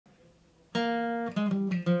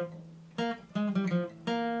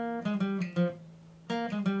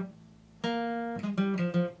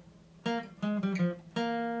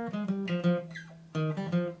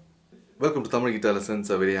Welcome to Tamil Guitar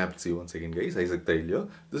Lessons. I'm very happy to see you once again, guys. Thayil here.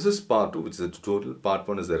 This is part 2, which is a tutorial. Part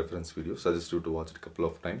 1 is a reference video. Suggest you to watch it a couple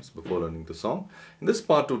of times before learning the song. In this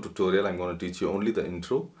part 2 tutorial, I'm going to teach you only the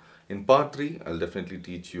intro. In part 3, I'll definitely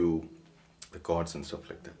teach you the chords and stuff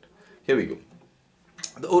like that. Here we go.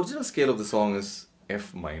 The original scale of the song is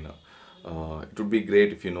F minor. It would be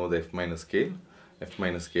great if you know the F minor scale. F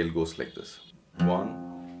minor scale goes like this: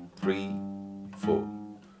 1, 3, 4.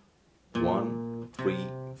 1, 3,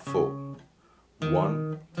 4.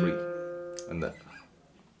 1, 3. And the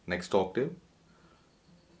next octave: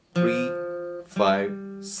 3, 5,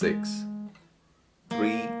 6.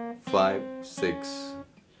 3, 5, 6.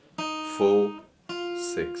 4,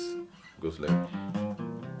 6. Goes like that.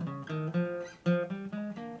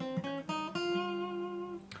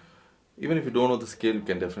 Even if you don't know the scale, you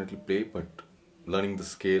can definitely play, but learning the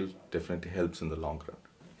scale definitely helps in the long run.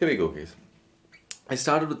 Here we go, guys. I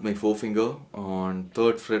started with my forefinger on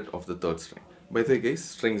 3rd fret of the 3rd string. By the way, guys,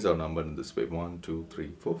 strings are numbered in this way: 1, 2,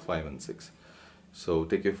 3, 4, 5 and 6. So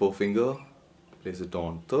take your forefinger, place it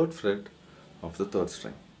on 3rd fret of the 3rd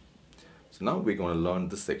string. So now we're going to learn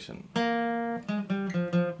this section. We're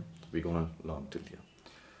going to learn till here.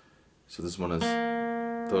 So this one is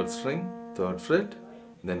 3rd string, 3rd fret.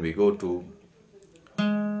 Then we go to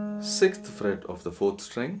 6th fret of the 4th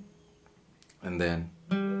string, and then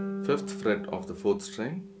 5th fret of the 4th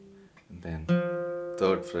string, and then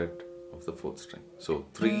 3rd fret of the 4th string. So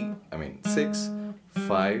 6,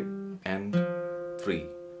 5 and 3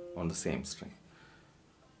 on the same string.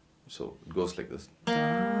 So it goes like this.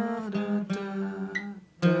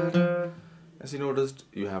 As you noticed,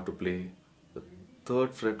 you have to play the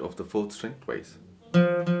 3rd fret of the 4th string twice.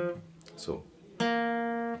 So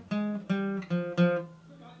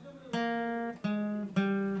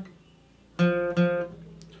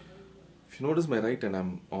notice my right hand,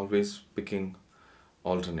 I'm always picking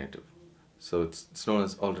alternative. So it's known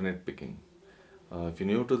as alternate picking. If you're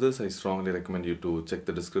new to this, I strongly recommend you to check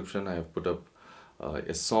the description. I have put up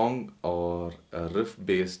a song or a riff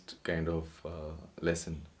based kind of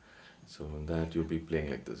lesson. So in that you'll be playing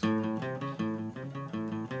like this.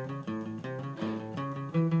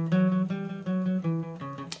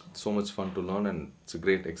 It's so much fun to learn, and it's a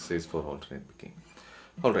great exercise for alternate picking.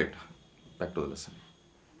 Alright, back to the lesson.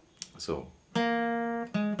 So,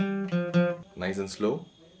 nice and slow.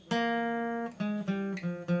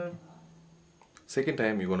 Second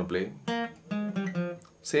time you're going to play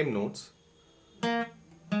same notes. You're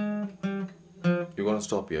going to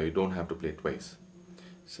stop here. You don't have to play twice.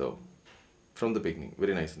 So, from the beginning,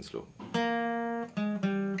 very nice and slow.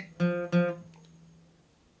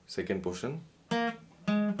 Second portion.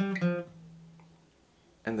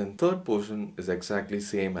 And then third portion is exactly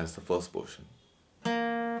same as the first portion.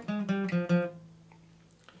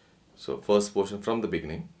 So first portion from the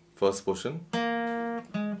beginning, first portion,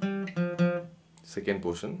 second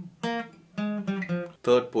portion,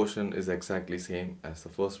 third portion is exactly same as the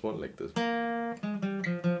first one, like this.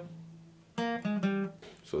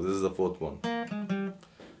 So this is the fourth one.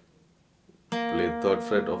 Play the 3rd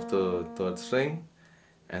fret of the 3rd string,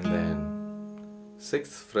 and then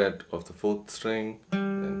 6th fret of the 4th string,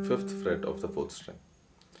 then 5th fret of the 4th string.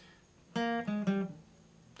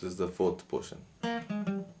 This is the 4th portion.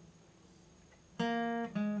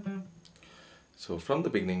 So from the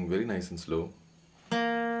beginning, very nice and slow.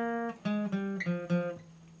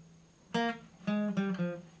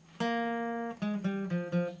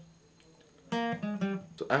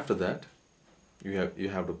 So after that, you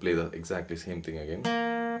have to play the exactly same thing again.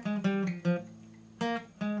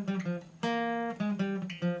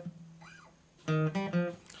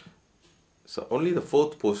 So only the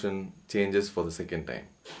 4th portion changes for the second time.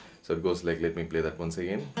 So it goes like, let me play that once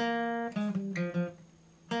again.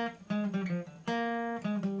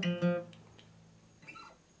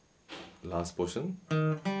 Last portion.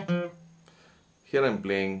 Here I'm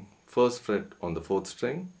playing 1st fret on the 4th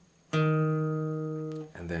string,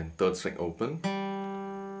 and then 3rd string open,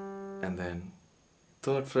 and then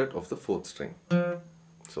 3rd fret of the 4th string.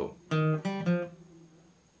 So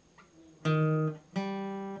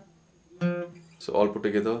all put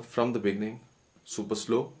together from the beginning, super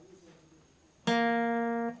slow.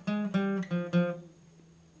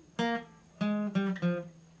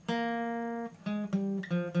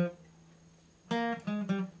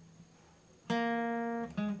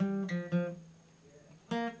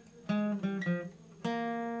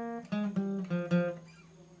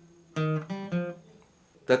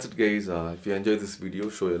 That's it, guys. If you enjoyed this video,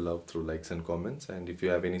 show your love through likes and comments, and if you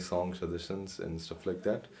have any song suggestions and stuff like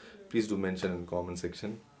that, please do mention in the comment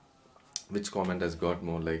section. Which comment has got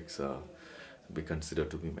more likes be considered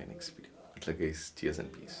to be my next video. Good luck, guys. Cheers and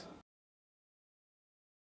peace.